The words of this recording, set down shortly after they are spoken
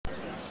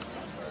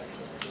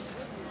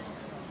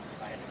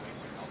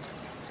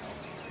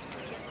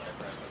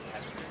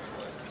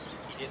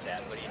did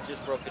that, but he had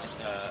just broken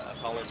a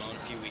collarbone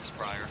a few weeks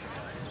prior,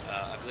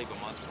 I believe a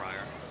month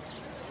prior,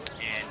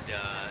 and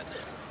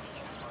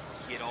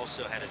he had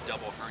also had a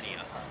double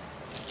hernia,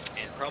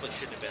 and probably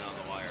shouldn't have been on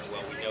the wire.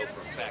 Well, we know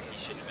for a fact he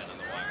shouldn't have been on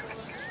the wire.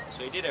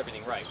 So he did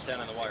everything right.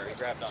 Sat on the wire. He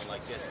grabbed on like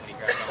this. When he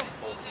grabbed on, the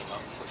pole came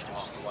up, pushed him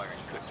off the wire, and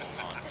he couldn't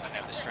hold on. He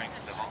didn't have the strength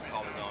of the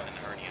collarbone and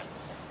the hernia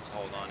to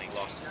hold on. He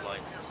lost his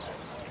life.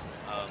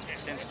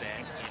 Since then,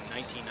 in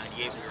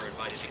 1998, we were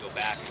invited to go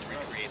back and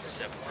recreate the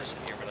 7-person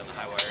pyramid on the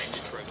high wire in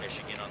Detroit,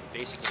 Michigan, on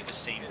basically the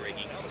same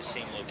rigging, on the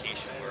same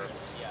location where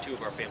 2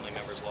 of our family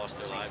members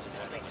lost their lives and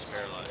 1 of them was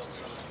paralyzed.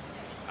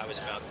 I was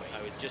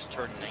just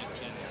turned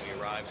 19 when we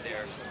arrived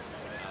there.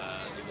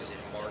 It was in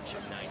March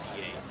of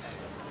 '98,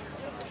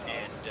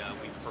 and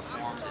we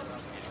performed.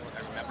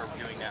 I remember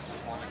doing that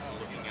performance and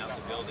looking out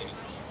the building.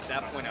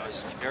 At that point, I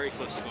was very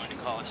close to going to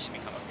college to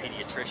become a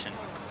pediatrician.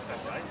 And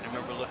I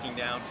remember looking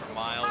down for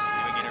miles and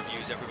doing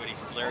interviews. Everybody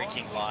from Larry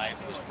King Live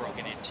was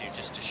broken into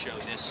just to show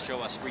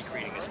us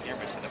recreating this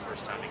pyramid for the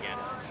first time again.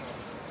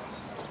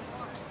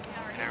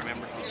 And I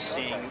remember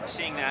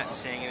seeing that and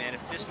saying, man,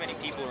 if this many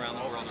people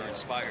around the world are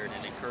inspired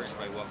and encouraged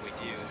by what we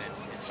do, then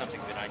it's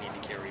something that I need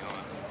to carry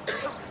on.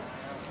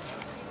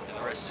 And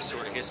the rest is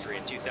sort of history.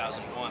 In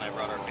 2001, I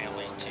brought our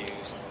family to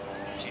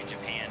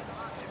Japan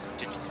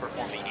to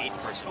perform the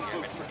 8-person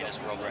pyramid for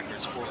Guinness World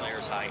Records, 4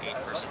 layers high,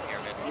 8-person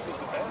pyramid.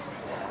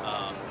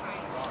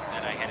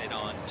 And I headed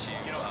on to,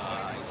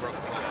 I broke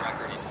a world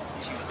record in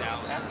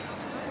 2008,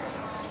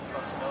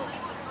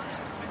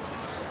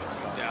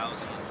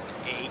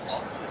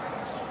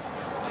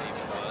 I believe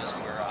it was,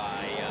 where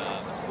I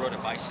rode a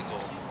bicycle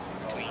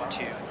between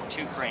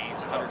two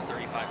cranes, 135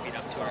 feet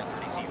up,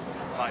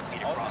 235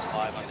 feet across,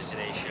 live on the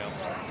Today Show,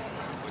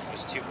 which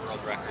was 2 world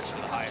records for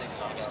the highest and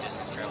longest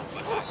distance traveled by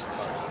bicycle.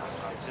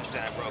 Since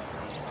then, I broke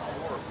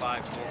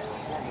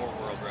 4 more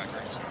world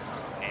records,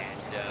 and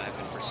have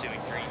been pursuing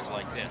dreams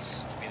like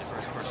this, to be the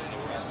first person in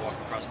the world to walk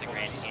across the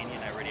Grand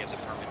Canyon. I already have the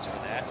permits for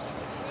that.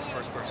 The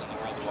first person in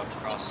the world to walk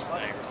across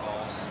Niagara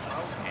Falls,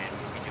 and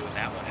we'll be doing